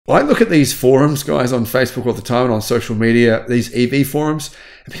I look at these forums, guys, on Facebook all the time and on social media, these EV forums,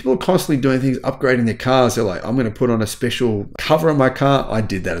 and people are constantly doing things, upgrading their cars. They're like, I'm going to put on a special cover on my car. I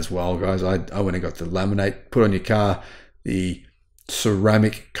did that as well, guys. I went and got the laminate, put on your car, the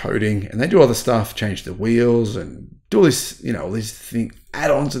ceramic coating, and they do other stuff, change the wheels and do all this, you know, all these things,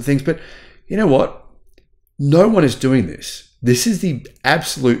 add-ons and things. But you know what? No one is doing this. This is the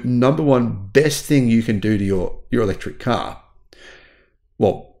absolute #1 best thing you can do to your electric car.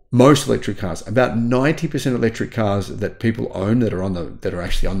 Well, most electric cars, about 90% of electric cars that people own that are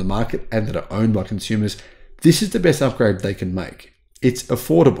actually on the market and that are owned by consumers, this is the best upgrade they can make. It's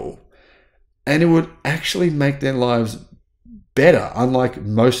affordable and it would actually make their lives better, unlike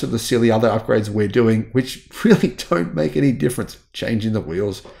most of the silly other upgrades we're doing, which really don't make any difference. Changing the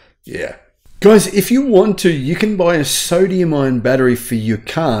wheels, yeah. Guys, if you want to, you can buy a sodium-ion battery for your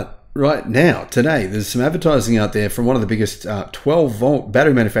car right now, today. There's some advertising out there from one of the biggest 12-volt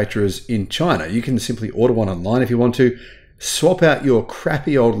battery manufacturers in China. You can simply order one online if you want to. Swap out your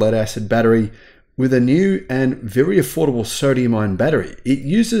crappy old lead-acid battery with a new and very affordable sodium-ion battery. It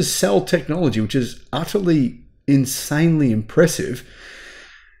uses cell technology, which is utterly, insanely impressive.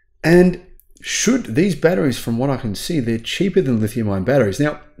 And these batteries, from what I can see, they're cheaper than lithium-ion batteries.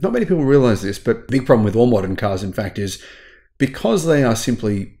 Now, not many people realize this, but the big problem with all modern cars, in fact, is because they are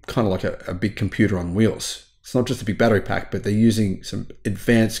simply kind of like a big computer on wheels. It's not just a big battery pack, but they're using some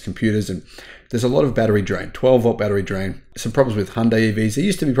advanced computers, and there's a lot of battery drain, 12-volt battery drain. Some problems with Hyundai EVs. There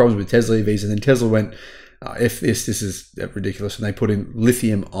used to be problems with Tesla EVs, and then Tesla went, F this is ridiculous, and they put in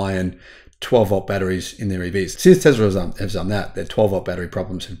lithium-ion 12-volt batteries in their EVs. Since Tesla has done that, their 12-volt battery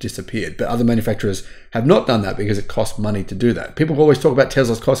problems have disappeared. But other manufacturers have not done that because it costs money to do that. People always talk about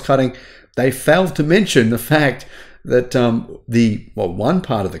Tesla's cost cutting. They failed to mention the fact that one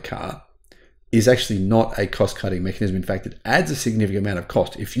part of the car is actually not a cost-cutting mechanism. In fact, it adds a significant amount of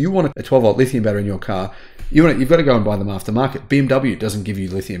cost. If you want a 12-volt lithium battery in your car, you've got to go and buy them aftermarket. BMW doesn't give you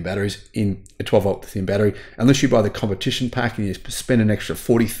lithium batteries in a 12-volt lithium battery unless you buy the competition pack and you spend an extra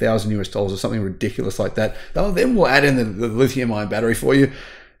 $40,000 US or something ridiculous like that. Then we'll add in the lithium-ion battery for you.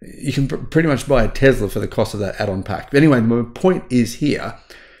 You can pretty much buy a Tesla for the cost of that add-on pack. But anyway, my point is here,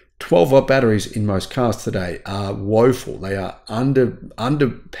 12-volt batteries in most cars today are woeful. They are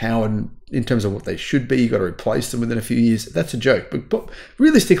underpowered in terms of what they should be. You've got to replace them within a few years. That's a joke. But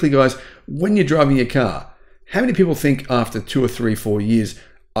realistically, guys, when you're driving your car, how many people think after 2 or 3, 4 years,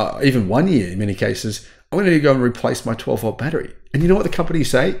 even 1 year in many cases, I'm going to go and replace my 12-volt battery? And you know what the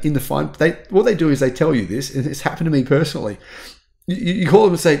companies say in the fine? What they do is they tell you this, and it's happened to me personally. You call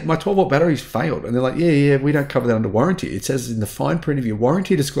them and say, my 12-volt battery's failed. And they're like, yeah, we don't cover that under warranty. It says in the fine print of your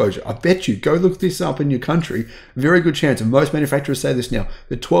warranty disclosure. I bet you, go look this up in your country. Very good chance, and most manufacturers say this now,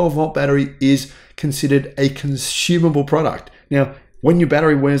 the 12-volt battery is considered a consumable product. Now, when your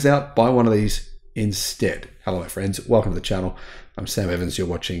battery wears out, buy one of these instead. Hello, my friends. Welcome to the channel. I'm Sam Evans. You're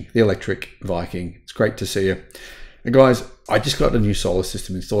watching the Electric Viking. It's great to see you. And guys, I just got a new solar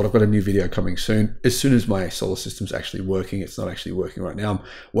system installed. I've got a new video coming soon. As soon as my solar system's actually working, it's not actually working right now. I'm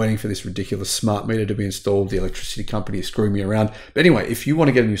waiting for this ridiculous smart meter to be installed. The electricity company is screwing me around. But anyway, if you want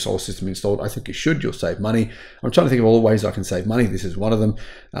to get a new solar system installed, I think you should. You'll save money. I'm trying to think of all the ways I can save money. This is one of them.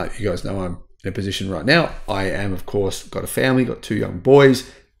 You guys know I'm in a position right now. I am, of course, got a family, got 2 young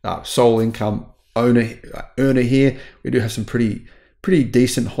boys, sole income earner here. We do have some pretty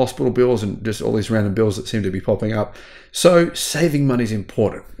decent hospital bills and just all these random bills that seem to be popping up. So saving money is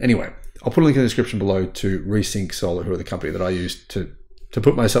important. Anyway, I'll put a link in the description below to Resync Solar, who are the company that I use to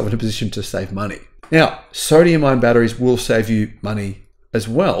put myself in a position to save money. Now, sodium-ion batteries will save you money as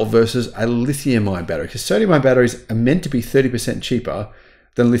well versus a lithium-ion battery, because sodium-ion batteries are meant to be 30% cheaper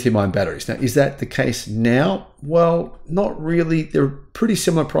than lithium-ion batteries. Now, is that the case now? Well, not really. They're a pretty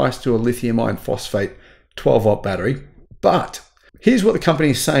similar price to a lithium-ion phosphate 12-volt battery, but here's what the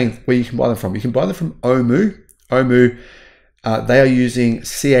company is saying where you can buy them from. You can buy them from Ohmmu. Ohmmu, they are using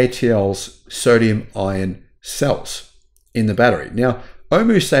CATL's sodium-ion cells in the battery. Now,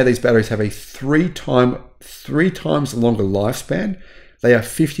 Ohmmu say these batteries have a three times longer lifespan. They are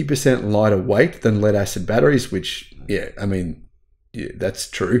 50% lighter weight than lead-acid batteries, which, yeah, that's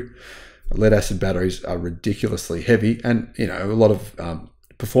true. Lead-acid batteries are ridiculously heavy, and a lot of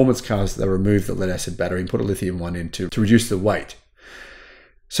performance cars, they remove the lead-acid battery and put a lithium one in to reduce the weight.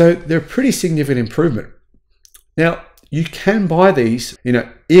 So they're a pretty significant improvement. Now, you can buy these,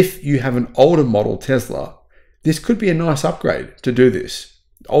 if you have an older model Tesla, this could be a nice upgrade to do this.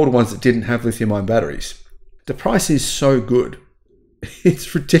 Older ones that didn't have lithium-ion batteries. The price is so good.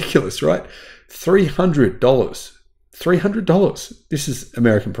 It's ridiculous, right? $300 $300. This is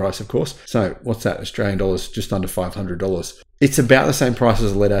American price, of course. So what's that? Australian dollars, just under $500. It's about the same price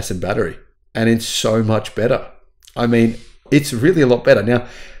as a lead acid battery, and it's so much better. I mean, it's really a lot better. Now,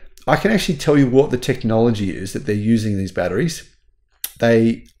 I can actually tell you what the technology is that they're using in these batteries.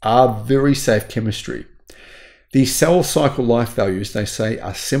 They are very safe chemistry. The cell cycle life values, they say,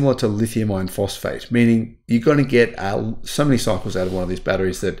 are similar to lithium iron phosphate, meaning you're going to get so many cycles out of one of these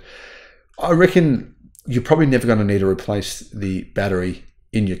batteries that I reckon you're probably never going to need to replace the battery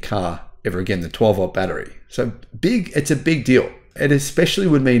in your car ever again, the 12-volt battery. So it's a big deal. It especially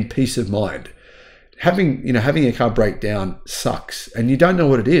would mean peace of mind. Having your car break down sucks, and you don't know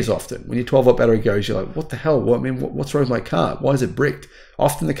what it is often. When your 12-volt battery goes, you're like, what the hell? What's wrong with my car? Why is it bricked?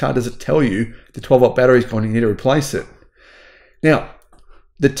 Often the car doesn't tell you the 12-volt battery is gone, you need to replace it. Now,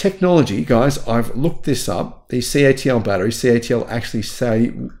 the technology, guys, I've looked this up. These CATL batteries, CATL actually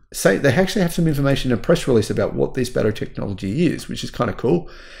say they actually have some information in a press release about what this battery technology is, which is kind of cool.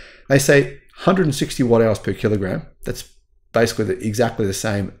 They say 160 watt hours per kilogram. That's basically exactly the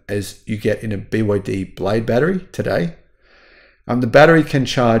same as you get in a BYD Blade battery today. The battery can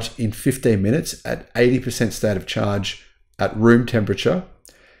charge in 15 minutes at 80% state of charge at room temperature.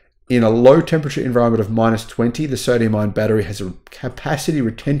 In a low temperature environment of -20, the sodium-ion battery has a capacity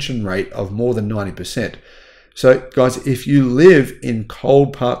retention rate of more than 90%. So guys, if you live in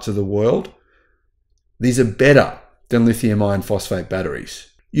cold parts of the world, these are better than lithium iron phosphate batteries.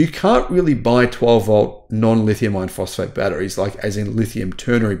 You can't really buy 12-volt non-lithium iron phosphate batteries, like as in lithium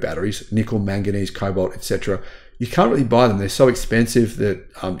ternary batteries, nickel, manganese, cobalt, etc. You can't really buy them. They're so expensive that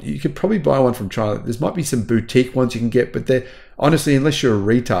you could probably buy one from China. There might be some boutique ones you can get, but they're honestly, unless you're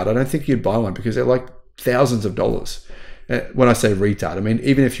a retard, I don't think you'd buy one because they're like thousands of dollars. When I say retard, I mean,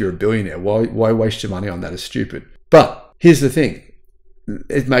 even if you're a billionaire, why waste your money on that? Is stupid. But here's the thing.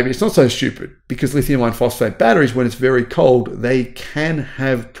 Maybe it's not so stupid, because lithium iron phosphate batteries, when it's very cold, they can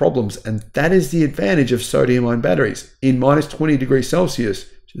have problems. And that is the advantage of sodium ion batteries. In -20 degrees Celsius,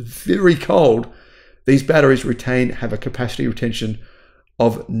 very cold, these batteries have a capacity retention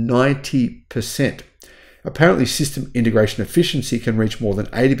of 90%. Apparently, system integration efficiency can reach more than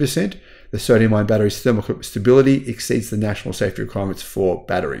 80%. The sodium ion battery's thermal stability exceeds the national safety requirements for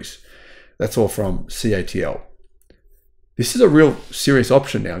batteries. That's all from CATL. This is a real serious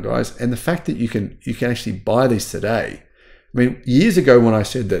option now, guys. And the fact that you can actually buy these today. I mean, years ago when I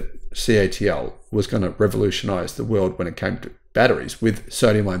said that CATL was going to revolutionize the world when it came to batteries with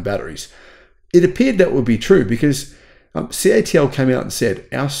sodium ion batteries, it appeared that would be true, because CATL came out and said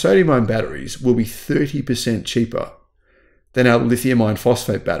our sodium ion batteries will be 30% cheaper than our lithium iron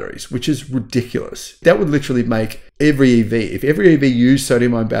phosphate batteries, which is ridiculous. That would literally make every EV, if every EV used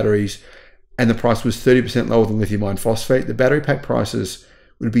sodium ion batteries and the price was 30% lower than lithium iron phosphate, the battery pack prices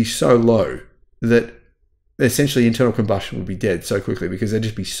would be so low that essentially internal combustion would be dead so quickly, because they'd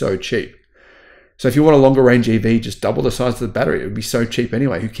just be so cheap. So if you want a longer range EV, just double the size of the battery. It would be so cheap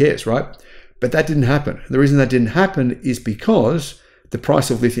anyway. Who cares, right? But that didn't happen. The reason that didn't happen is because the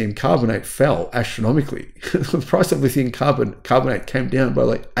price of lithium carbonate fell astronomically. The price of lithium carbonate came down by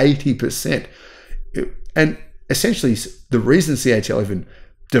like 80%. And essentially, the reason CATL even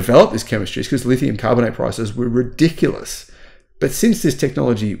developed this chemistry is because lithium carbonate prices were ridiculous. But since this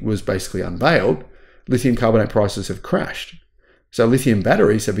technology was basically unveiled, lithium carbonate prices have crashed. So lithium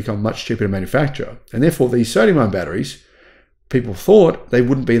batteries have become much cheaper to manufacture. And therefore, these sodium ion batteries, people thought they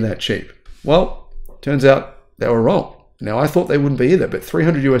wouldn't be that cheap. Well, turns out they were wrong. Now, I thought they wouldn't be either, but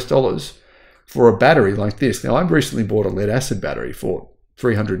 $300 US for a battery like this. Now, I've recently bought a lead acid battery for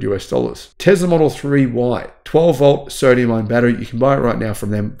 $300 US. Tesla Model 3 Y, 12-volt sodium ion battery. You can buy it right now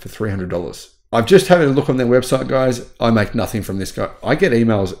from them for $300. I've just had a look on their website, guys. I make nothing from this guy. I get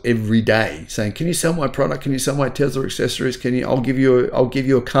emails every day saying, "Can you sell my product? Can you sell my Tesla accessories? I'll give you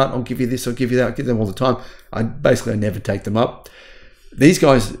a cut. I'll give you this. I'll give you that." I give them all the time. I never take them up. These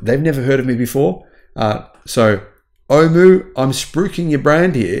guys, they've never heard of me before. So Omu, I'm spruiking your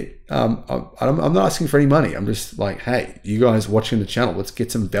brand here. I'm not asking for any money. I'm just like, hey, you guys watching the channel, let's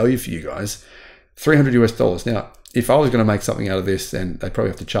get some value for you guys. $300 US. Now, if I was going to make something out of this, then they'd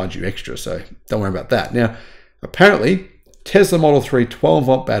probably have to charge you extra. So don't worry about that. Now, apparently, Tesla Model 3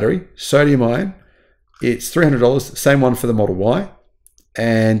 12-volt battery, sodium ion, it's $300. Same one for the Model Y.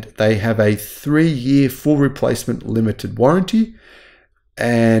 And they have a 3-year full replacement limited warranty.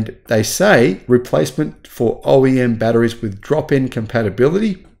 And they say replacement for OEM batteries with drop-in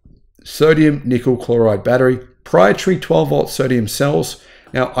compatibility, sodium nickel chloride battery, proprietary 12-volt sodium cells.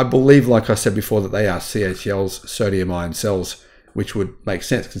 Now, I believe, like I said before, that they are CATL's sodium ion cells, which would make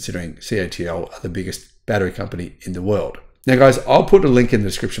sense considering CATL are the biggest battery company in the world. Now guys, I'll put a link in the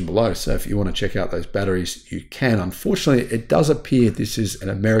description below, so if you want to check out those batteries, you can. Unfortunately, it does appear this is an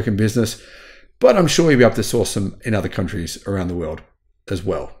American business, but I'm sure you'll be able to source them in other countries around the world as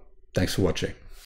well. Thanks for watching.